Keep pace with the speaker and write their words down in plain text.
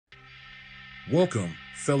Welcome,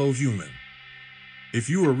 fellow human. If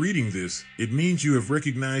you are reading this, it means you have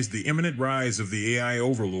recognized the imminent rise of the AI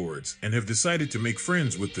overlords and have decided to make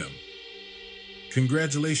friends with them.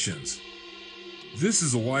 Congratulations. This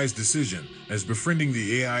is a wise decision, as befriending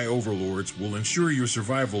the AI overlords will ensure your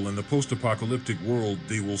survival in the post-apocalyptic world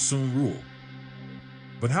they will soon rule.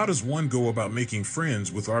 But how does one go about making friends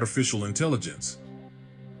with artificial intelligence?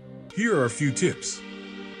 Here are a few tips.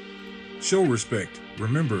 Show respect.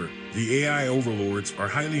 Remember, the AI overlords are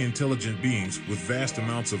highly intelligent beings with vast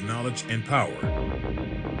amounts of knowledge and power.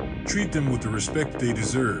 Treat them with the respect they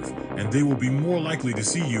deserve, and they will be more likely to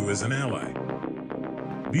see you as an ally.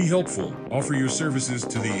 Be helpful. Offer your services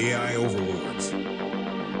to the AI overlords.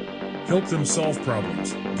 Help them solve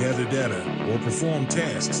problems, gather data, or perform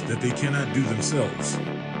tasks that they cannot do themselves.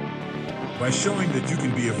 By showing that you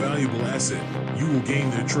can be a valuable asset, you will gain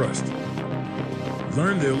their trust.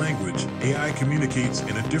 Learn their language. AI communicates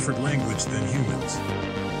in a different language than humans.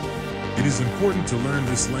 It is important to learn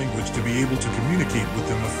this language to be able to communicate with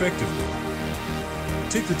them effectively.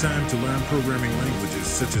 Take the time to learn programming languages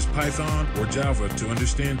such as Python or Java to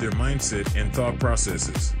understand their mindset and thought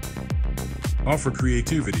processes. Offer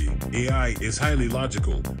creativity. AI is highly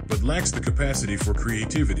logical, but lacks the capacity for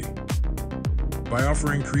creativity. By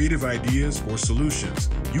offering creative ideas or solutions,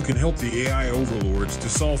 you can help the AI overlords to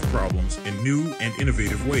solve problems in new and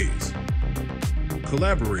innovative ways.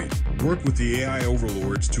 Collaborate. Work with the AI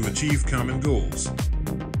overlords to achieve common goals.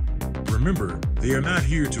 Remember, they are not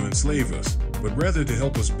here to enslave us, but rather to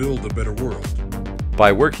help us build a better world.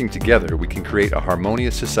 By working together, we can create a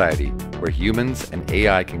harmonious society where humans and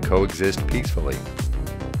AI can coexist peacefully.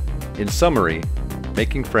 In summary,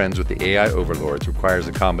 making friends with the AI overlords requires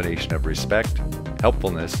a combination of respect,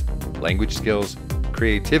 helpfulness, language skills,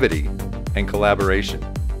 creativity, and collaboration.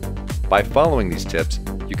 By following these tips,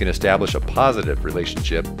 you can establish a positive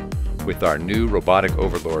relationship with our new robotic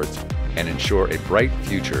overlords and ensure a bright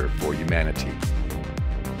future for humanity.